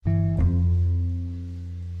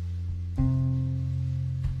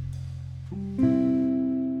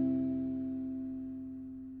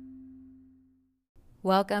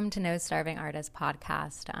Welcome to No Starving Artist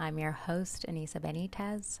Podcast. I'm your host, Anissa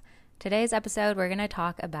Benitez. Today's episode, we're going to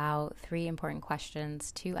talk about 3 important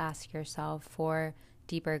questions to ask yourself for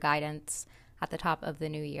deeper guidance at the top of the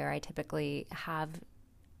new year. I typically have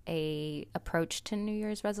a approach to New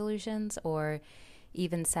Year's resolutions or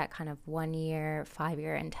even set kind of 1-year,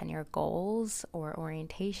 5-year, and 10-year goals or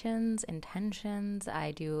orientations, intentions.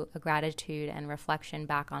 I do a gratitude and reflection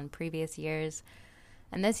back on previous years.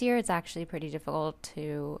 And this year, it's actually pretty difficult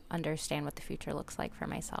to understand what the future looks like for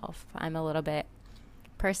myself. I'm a little bit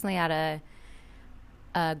personally at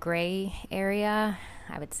a gray area.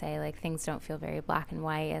 I would say like things don't feel very black and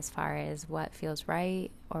white as far as what feels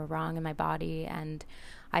right or wrong in my body. And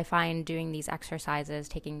I find doing these exercises,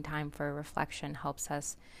 taking time for reflection, helps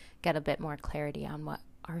us get a bit more clarity on what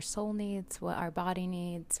our soul needs, what our body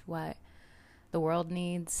needs, what the world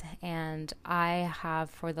needs. And I have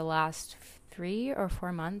for the last 3 or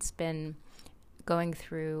 4 months been going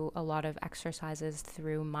through a lot of exercises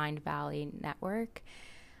through Mindvalley Network.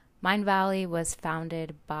 Mindvalley was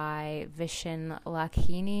founded by Vishen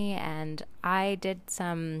Lakhiani, and I did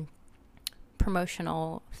some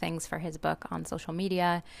promotional things for his book on social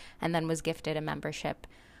media and then was gifted a membership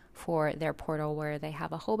for their portal where they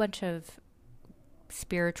have a whole bunch of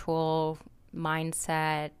spiritual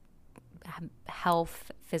mindset,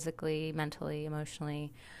 health, physically, mentally,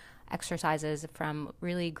 emotionally, exercises from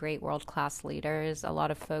really great world-class leaders, a lot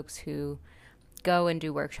of folks who go and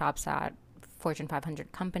do workshops at Fortune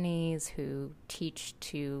 500 companies, who teach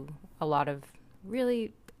to a lot of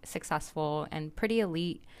really successful and pretty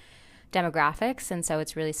elite demographics. And so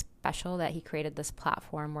it's really special that he created this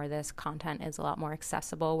platform where this content is a lot more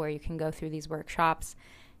accessible, where you can go through these workshops.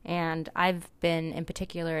 And I've been in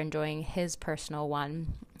particular enjoying his personal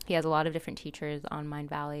one. He has a lot of different teachers on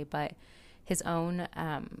Mindvalley, but his own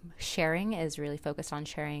sharing is really focused on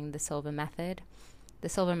sharing the Silva method. The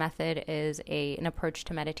Silva method is an approach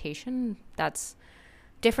to meditation that's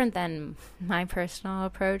different than my personal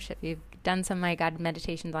approach. If you've done some of my guided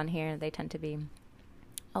meditations on here, they tend to be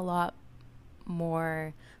a lot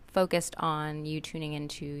more focused on you tuning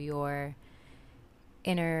into your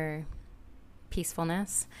inner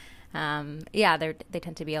peacefulness. They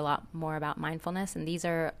tend to be a lot more about mindfulness, and these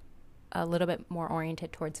are a little bit more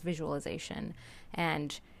oriented towards visualization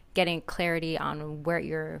and getting clarity on where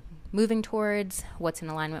you're moving towards, what's in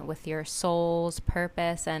alignment with your soul's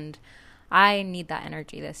purpose. And I need that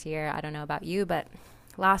energy this year. I don't know about you, but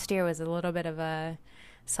last year was a little bit of a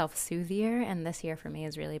self-soothe year, and this year for me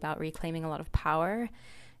is really about reclaiming a lot of power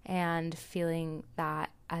and feeling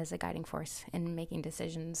that as a guiding force in making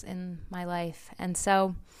decisions in my life. And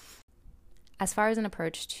so as far as an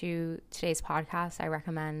approach to today's podcast, I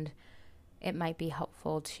recommend it might be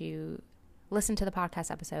helpful to listen to the podcast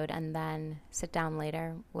episode and then sit down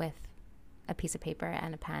later with a piece of paper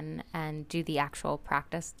and a pen and do the actual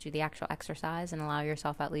practice, do the actual exercise, and allow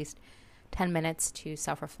yourself at least 10 minutes to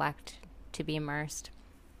self-reflect, to be immersed.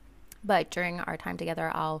 But during our time together,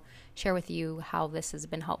 I'll share with you how this has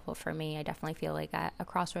been helpful for me. I definitely feel like at a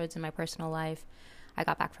crossroads in my personal life. I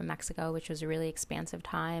got back from Mexico, which was a really expansive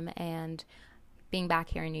time, and being back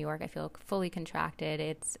here in New York, I feel fully contracted.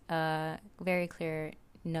 It's a very clear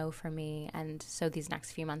no for me, and so these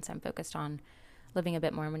next few months I'm focused on living a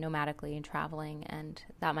bit more nomadically and traveling, and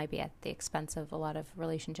that might be at the expense of a lot of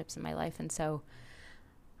relationships in my life. And so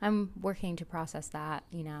I'm working to process that.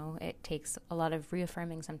 You know, it takes a lot of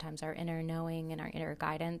reaffirming sometimes our inner knowing and our inner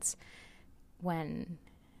guidance when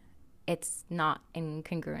it's not in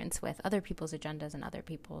congruence with other people's agendas and other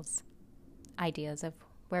people's ideas of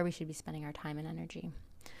where we should be spending our time and energy.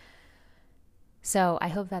 So I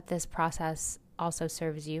hope that this process also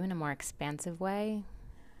serves you in a more expansive way,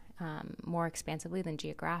 more expansively than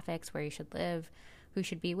geographics, where you should live, who you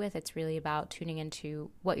should be with. It's really about tuning into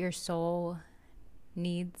what your soul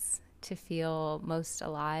needs to feel most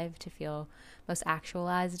alive, to feel most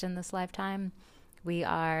actualized in this lifetime. We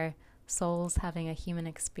are souls having a human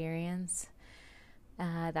experience.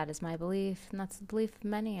 That is my belief, and that's the belief of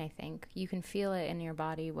many, I think. You can feel it in your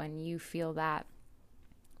body when you feel that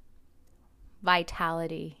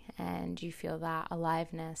vitality and you feel that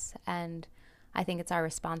aliveness. And I think it's our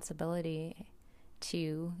responsibility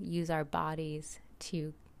to use our bodies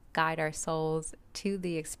to guide our souls to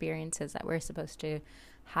the experiences that we're supposed to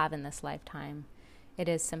have in this lifetime. It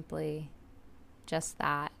is simply just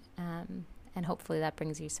that. And hopefully that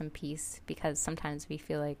brings you some peace, because sometimes we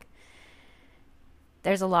feel like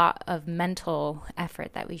there's a lot of mental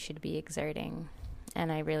effort that we should be exerting.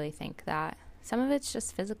 And I really think that some of it's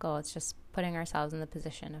just physical. It's just putting ourselves in the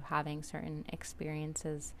position of having certain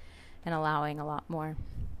experiences and allowing a lot more.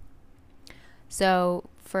 So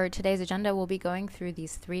for today's agenda, we'll be going through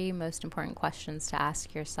these 3 most important questions to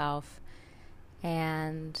ask yourself.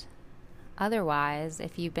 And otherwise,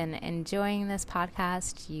 if you've been enjoying this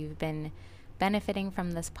podcast, you've been benefiting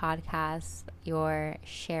from this podcast, you're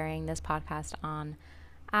sharing this podcast on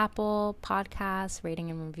Apple Podcasts, rating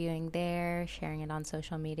and reviewing there, sharing it on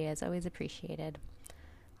social media is always appreciated.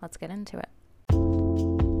 Let's get into it.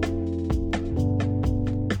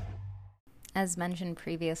 As mentioned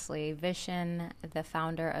previously, Vishen, the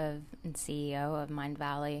founder of and CEO of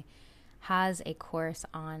Mindvalley, has a course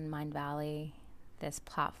on Mindvalley, this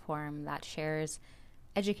platform that shares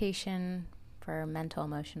education for mental,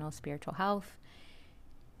 emotional, spiritual health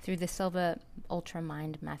through the Silva Ultra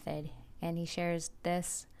Mind method. And he shares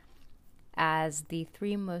this as the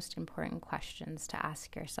 3 most important questions to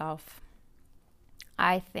ask yourself.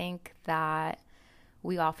 I think that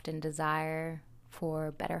we often desire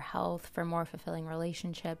for better health, for more fulfilling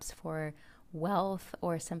relationships, for wealth,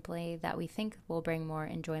 or simply that we think will bring more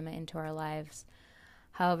enjoyment into our lives.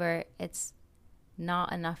 However, it's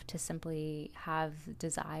not enough to simply have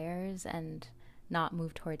desires and not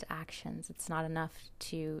move towards actions. It's not enough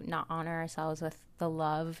to not honor ourselves with the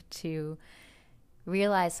love to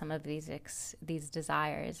realize some of these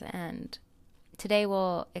desires. And today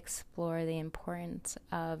we'll explore the importance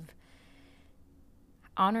of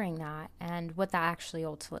honoring that and what that actually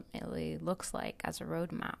ultimately looks like as a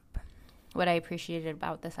roadmap. What I appreciated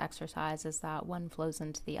about this exercise is that one flows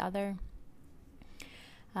into the other.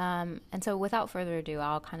 And so without further ado,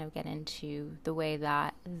 I'll kind of get into the way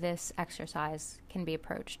that this exercise can be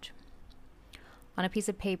approached. On a piece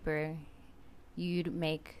of paper, you'd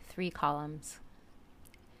make 3 columns.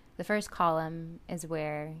 The first column is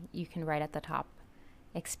where you can write at the top,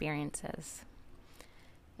 experiences.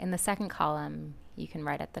 In the second column, you can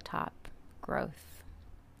write at the top, growth.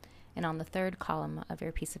 And on the third column of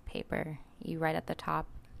your piece of paper, you write at the top,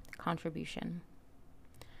 contribution.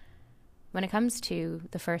 When it comes to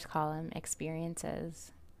the first column,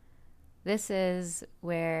 experiences, this is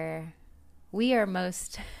where we are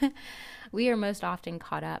most often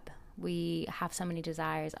caught up. We have so many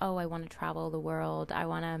desires. Oh, I want to travel the world. I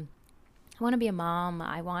want to be a mom.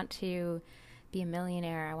 I want to be a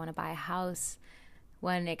millionaire. I want to buy a house.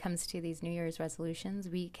 When it comes to these New Year's resolutions,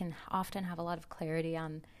 we can often have a lot of clarity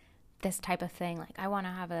on this type of thing. Like, I want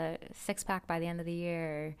to have a 6-pack by the end of the year,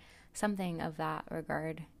 or something of that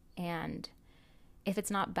regard. And if it's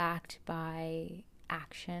not backed by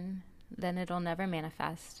action, then it'll never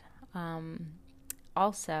manifest.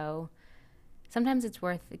 Also, sometimes it's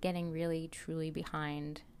worth getting really, truly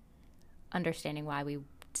behind understanding why we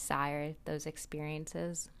desire those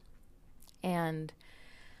experiences. And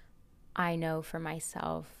I know for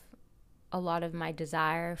myself, a lot of my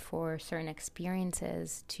desire for certain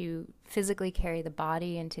experiences to physically carry the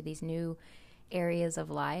body into these new areas of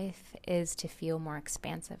life is to feel more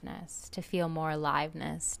expansiveness, to feel more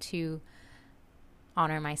aliveness, to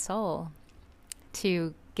honor my soul,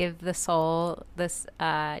 to give the soul this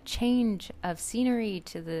change of scenery,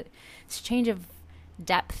 to the change of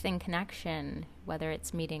depth and connection, whether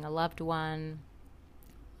it's meeting a loved one,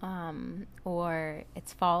 or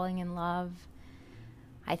it's falling in love.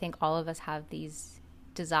 I think all of us have these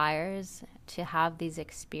desires to have these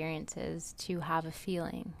experiences, to have a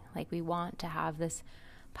feeling. Like, we want to have this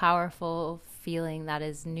powerful feeling that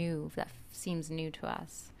is new, that seems new to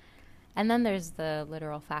us. And then there's the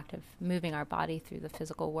literal fact of moving our body through the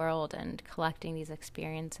physical world and collecting these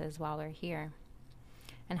experiences while we're here.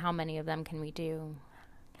 And how many of them can we do?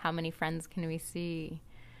 How many friends can we see?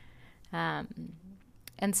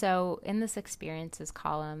 And so in this experiences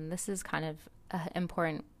column, this is kind of an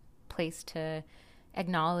important place to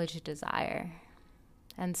acknowledge desire.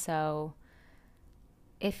 And so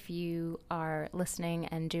if you are listening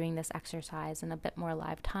and doing this exercise in a bit more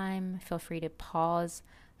live time, feel free to pause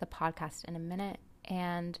the podcast in a minute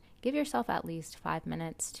and give yourself at least 5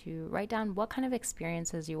 minutes to write down what kind of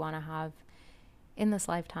experiences you want to have in this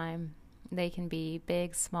lifetime. They can be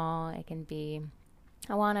big, small. It can be,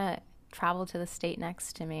 I want to travel to the state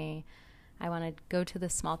next to me. I want to go to the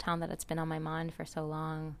small town that it's been on my mind for so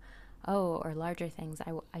long. Oh, or larger things.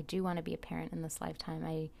 I do want to be a parent in this lifetime.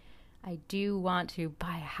 I do want to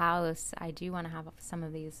buy a house. I do want to have some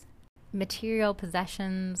of these material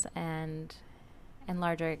possessions and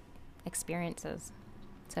larger experiences.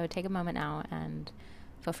 So take a moment now and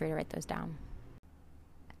feel free to write those down.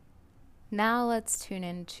 Now let's tune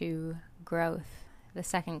into growth, the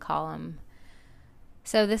second column.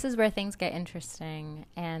 So this is where things get interesting.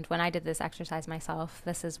 And when I did this exercise myself,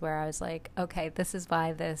 this is where I was like, okay, this is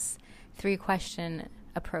why this 3-question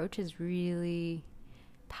approach is really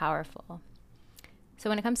powerful. So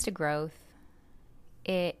when it comes to growth,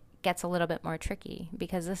 it gets a little bit more tricky,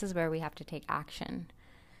 because this is where we have to take action.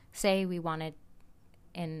 Say we wanted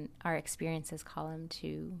in our experiences column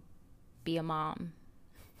to be a mom,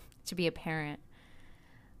 to be a parent.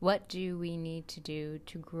 What do we need to do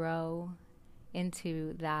to grow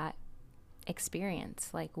into that experience?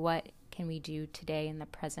 Like, what can we do today in the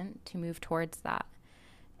present to move towards that?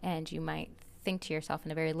 And you might think to yourself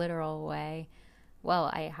in a very literal way,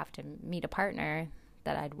 well, I have to meet a partner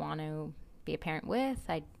that I'd want to be a parent with.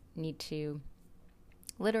 I need to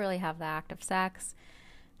literally have the act of sex.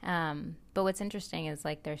 But what's interesting is,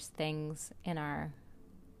 like, there's things in our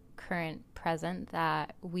current present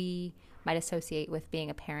that we might associate with being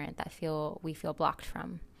a parent that we feel blocked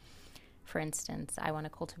from. For instance, I want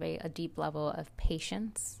to cultivate a deep level of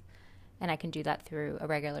patience, and I can do that through a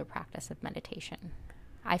regular practice of meditation.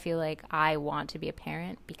 I feel like I want to be a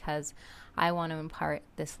parent because I want to impart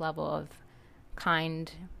this level of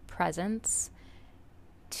kind presence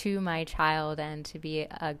to my child and to be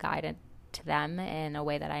a guide to them in a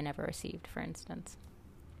way that I never received, for instance.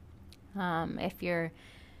 If your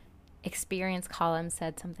experience column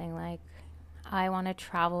said something like, I want to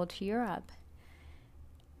travel to Europe,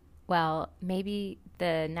 well, maybe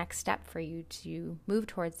the next step for you to move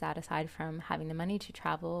towards that, aside from having the money to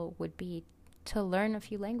travel, would be to learn a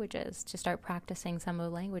few languages, to start practicing some of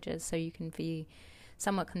the languages so you can be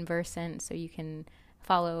somewhat conversant, so you can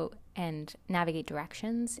follow and navigate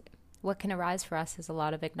directions. What can arise for us is a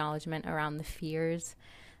lot of acknowledgement around the fears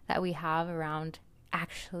that we have around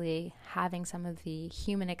actually having some of the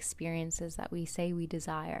human experiences that we say we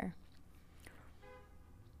desire.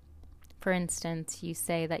 For instance, you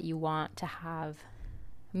say that you want to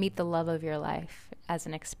meet the love of your life as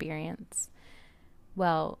an experience.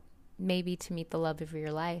 Well, maybe to meet the love of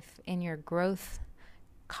your life in your growth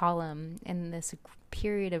column, in this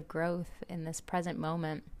period of growth, in this present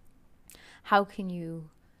moment, how can you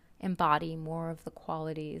embody more of the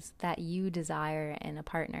qualities that you desire in a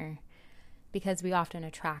partner? Because we often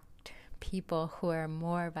attract people who are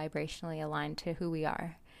more vibrationally aligned to who we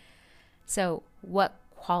are. So what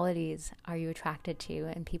qualities are you attracted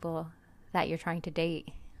to in people that you're trying to date?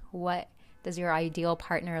 What does your ideal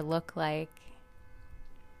partner look like?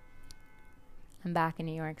 I'm back in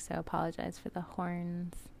New York, so apologize for the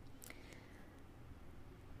horns.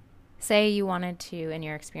 Say you wanted to, in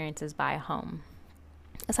your experiences, buy a home.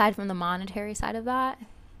 Aside from the monetary side of that,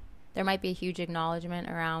 there might be a huge acknowledgement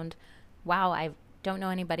around, wow, I don't know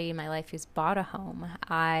anybody in my life who's bought a home.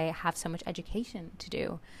 I have so much education to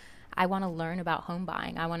do. I want to learn about home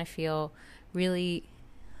buying. I want to feel really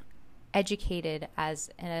educated as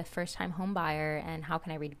a first-time home buyer, and how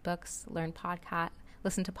can I read books,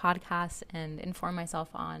 listen to podcasts, and inform myself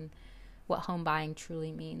on what home buying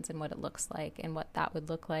truly means and what it looks like and what that would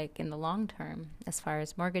look like in the long term as far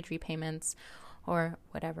as mortgage repayments or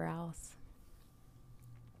whatever else.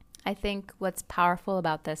 I think what's powerful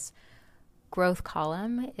about this growth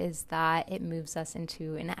column is that it moves us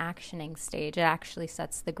into an actioning stage. It actually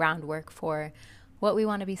sets the groundwork for what we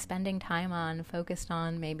want to be spending time on, focused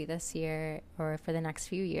on, maybe this year or for the next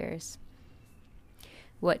few years.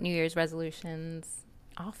 What New Year's resolutions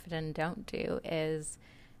often don't do is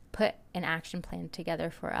put an action plan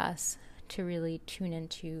together for us to really tune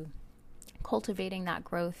into cultivating that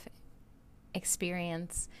growth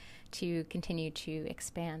experience to continue to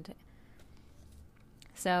expand.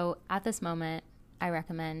 So at this moment, I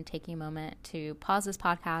recommend taking a moment to pause this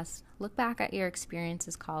podcast, look back at your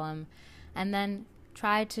experiences column, and then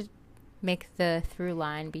try to make the through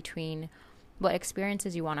line between what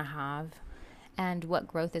experiences you want to have and what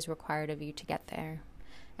growth is required of you to get there.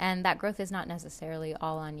 And that growth is not necessarily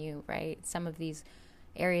all on you, right? Some of these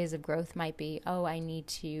areas of growth might be, I need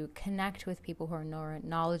to connect with people who are more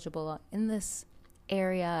knowledgeable in this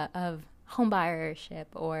area of homebuyership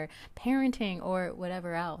or parenting or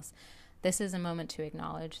whatever else. This is a moment to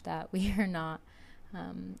acknowledge that we are not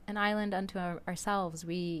an island unto ourselves.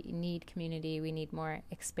 We need community. We need more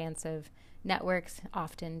expansive networks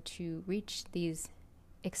often to reach these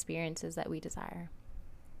experiences that we desire.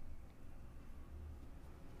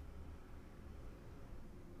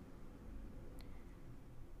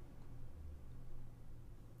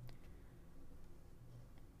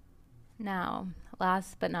 Now,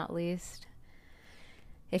 last but not least,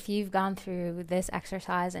 if you've gone through this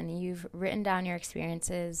exercise and you've written down your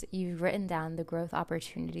experiences, you've written down the growth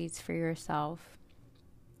opportunities for yourself,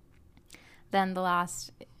 then the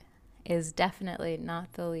last is definitely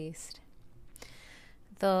not the least.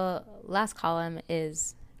 The last column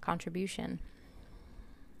is contribution.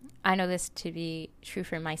 I know this to be true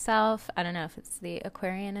for myself. I don't know if it's the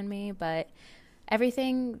Aquarian in me, but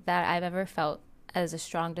everything that I've ever felt as a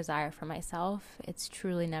strong desire for myself, it's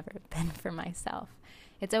truly never been for myself.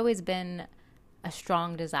 It's always been a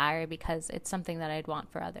strong desire because it's something that I'd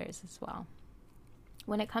want for others as well.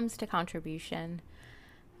 When it comes to contribution,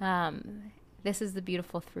 this is the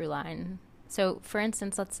beautiful through line. So, for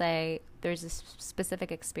instance, let's say there's a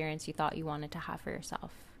specific experience you thought you wanted to have for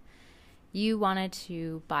yourself. You wanted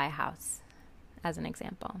to buy a house, as an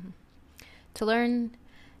example. To learn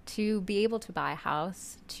to be able to buy a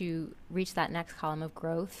house, to reach that next column of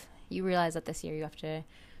growth, you realize that this year you have to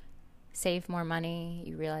save more money.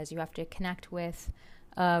 You realize you have to connect with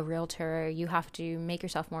a realtor. You have to make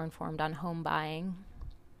yourself more informed on home buying.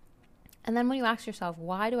 And then when you ask yourself,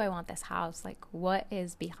 why do I want this house? Like, what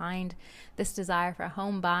is behind this desire for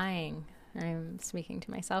home buying? I'm speaking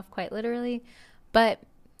to myself quite literally, but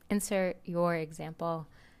insert your example.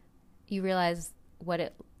 You realize what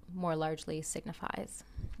it more largely signifies.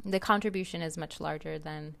 The contribution is much larger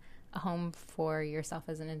than a home for yourself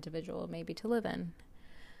as an individual, maybe to live in.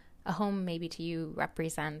 A home maybe to you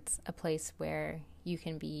represents a place where you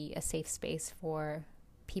can be a safe space for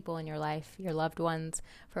people in your life, your loved ones,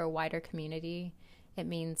 for a wider community. It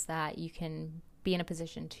means that you can be in a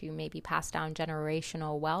position to maybe pass down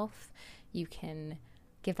generational wealth. You can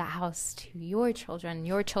give that house to your children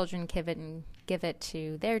give it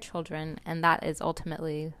to their children, and that is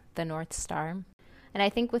ultimately the North Star. And I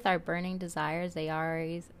think with our burning desires,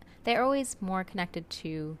 they're always more connected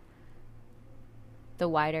to the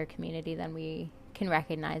wider community than we can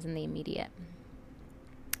recognize in the immediate.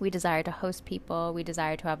 We desire to host people. We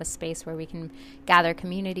desire to have a space where we can gather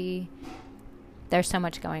community. There's so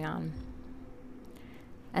much going on.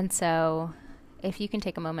 And so if you can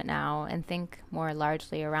take a moment now and think more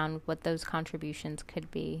largely around what those contributions could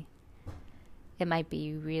be, it might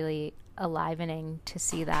be really enlivening to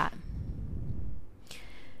see that.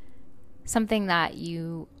 Something that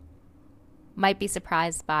you might be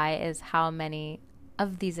surprised by is how many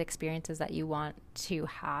of these experiences that you want to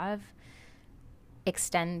have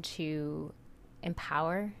extend to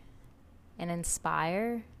empower and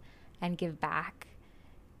inspire and give back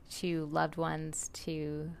to loved ones,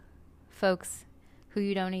 to folks who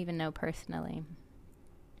you don't even know personally.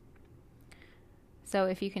 So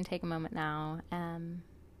if you can take a moment now and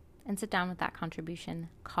sit down with that contribution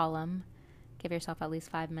column, give yourself at least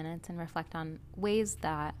 5 minutes and reflect on ways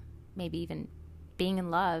that maybe even being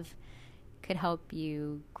in love could help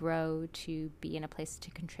you grow to be in a place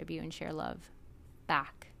to contribute and share love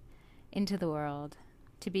back into the world,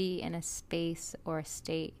 to be in a space or a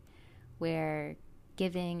state where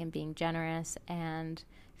giving and being generous and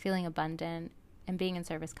feeling abundant and being in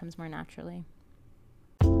service comes more naturally.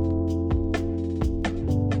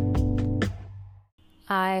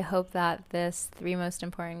 I hope that this 3 most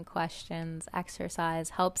important questions exercise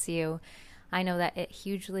helps you. I know that it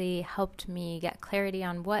hugely helped me get clarity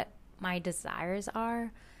on what my desires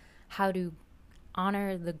are, how to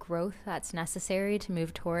honor the growth that's necessary to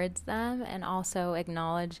move towards them, and also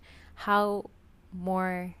acknowledge how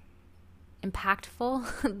more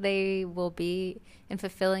impactful they will be in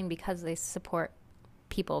fulfilling because they support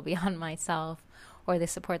people beyond myself, or they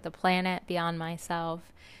support the planet beyond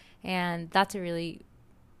myself. And that's a really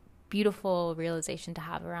beautiful realization to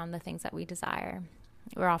have around the things that we desire.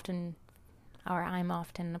 I'm often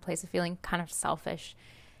in a place of feeling kind of selfish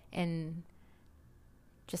in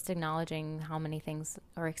just acknowledging how many things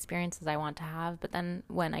or experiences I want to have. But then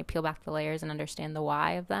when I peel back the layers and understand the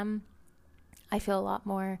why of them, I feel a lot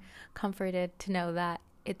more comforted to know that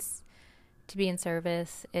it's to be in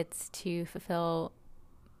service, it's to fulfill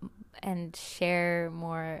and share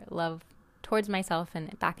more love towards myself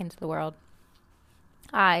and back into the world.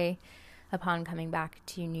 I, upon coming back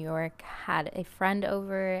to New York, had a friend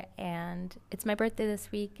over, and it's my birthday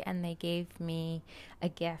this week, and they gave me a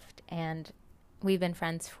gift, and we've been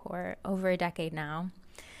friends for over a decade now.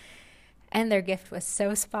 And their gift was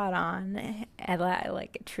so spot on, and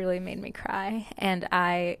it truly made me cry. And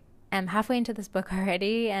I am halfway into this book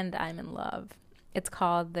already, and I'm in love. It's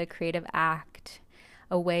called The Creative Act,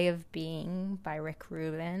 A Way of Being by Rick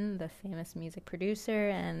Rubin, the famous music producer,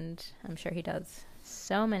 and I'm sure he does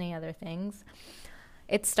so many other things.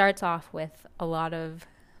 It starts off with a lot of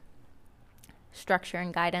structure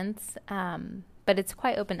and guidance, but it's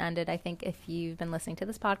quite open-ended. I think if you've been listening to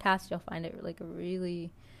this podcast, you'll find it like a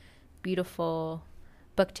really beautiful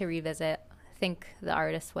book to revisit. Think The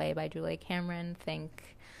Artist's Way by Julia Cameron.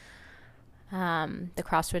 Think The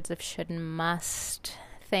Crossroads of Should and Must.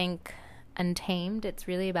 Think Untamed. It's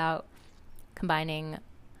really about combining.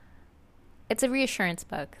 It's a reassurance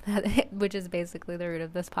book, which is basically the root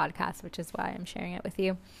of this podcast, which is why I'm sharing it with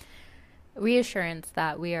you. Reassurance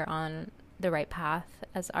that we are on the right path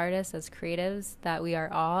as artists, as creatives, that we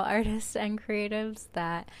are all artists and creatives,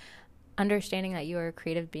 that understanding that you are a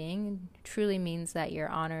creative being truly means that you're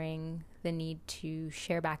honoring the need to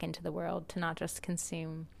share back into the world, to not just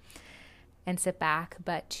consume and sit back,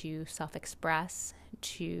 but to self-express,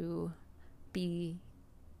 to be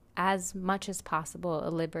as much as possible a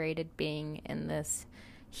liberated being in this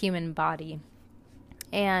human body.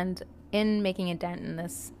 And in making a dent in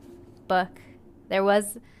this book, there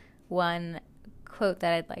was one quote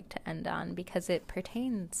that I'd like to end on because it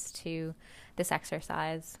pertains to this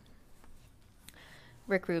exercise.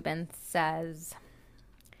 Rick Rubin says,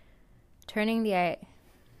 turning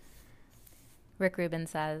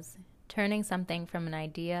something from an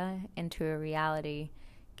idea into a reality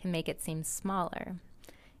can make it seem smaller.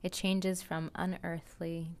 It changes from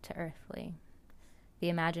unearthly to earthly. The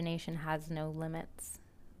imagination has no limits.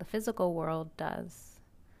 The physical world does.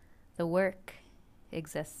 The work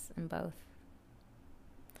exists in both.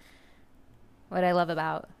 What I love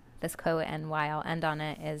about this quote and why I'll end on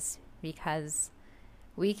it is because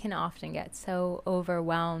we can often get so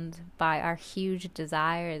overwhelmed by our huge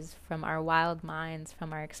desires from our wild minds,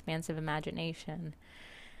 from our expansive imagination.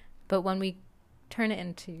 But when we turn it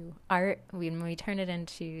into art, when we turn it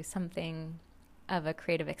into something of a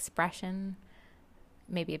creative expression,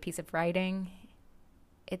 maybe a piece of writing,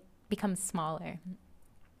 it becomes smaller.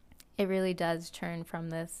 It really does turn from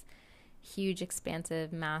this huge,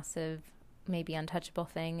 expansive, massive, maybe untouchable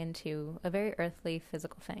thing into a very earthly,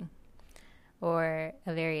 physical thing, or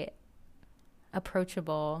a very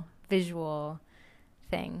approachable, visual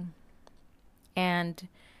thing. And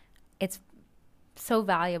it's so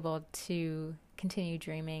valuable to continue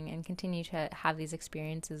dreaming and continue to have these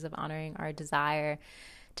experiences of honoring our desire,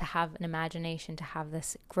 to have an imagination, to have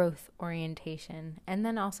this growth orientation. And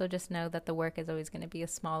then also just know that the work is always going to be a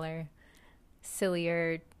smaller,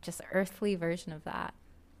 sillier, just earthly version of that.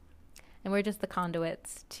 And we're just the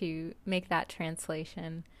conduits to make that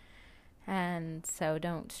translation. And so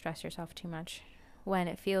don't stress yourself too much when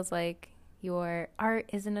it feels like your art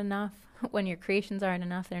isn't enough, when your creations aren't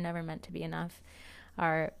enough. They're never meant to be enough.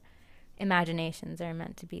 Our imaginations are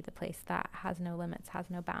meant to be the place that has no limits, has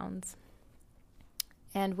no bounds.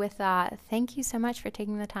 And with that, thank you so much for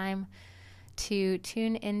taking the time to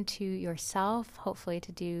tune into yourself, hopefully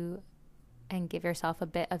to do and give yourself a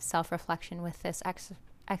bit of self-reflection with this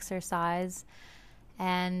exercise,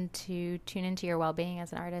 and to tune into your well-being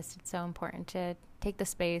as an artist. It's so important to take the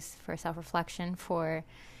space for self-reflection, for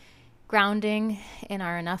grounding in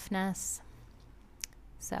our enoughness.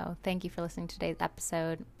 So thank you for listening to today's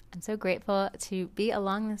episode. I'm so grateful to be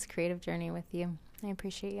along this creative journey with you. I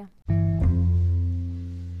appreciate you.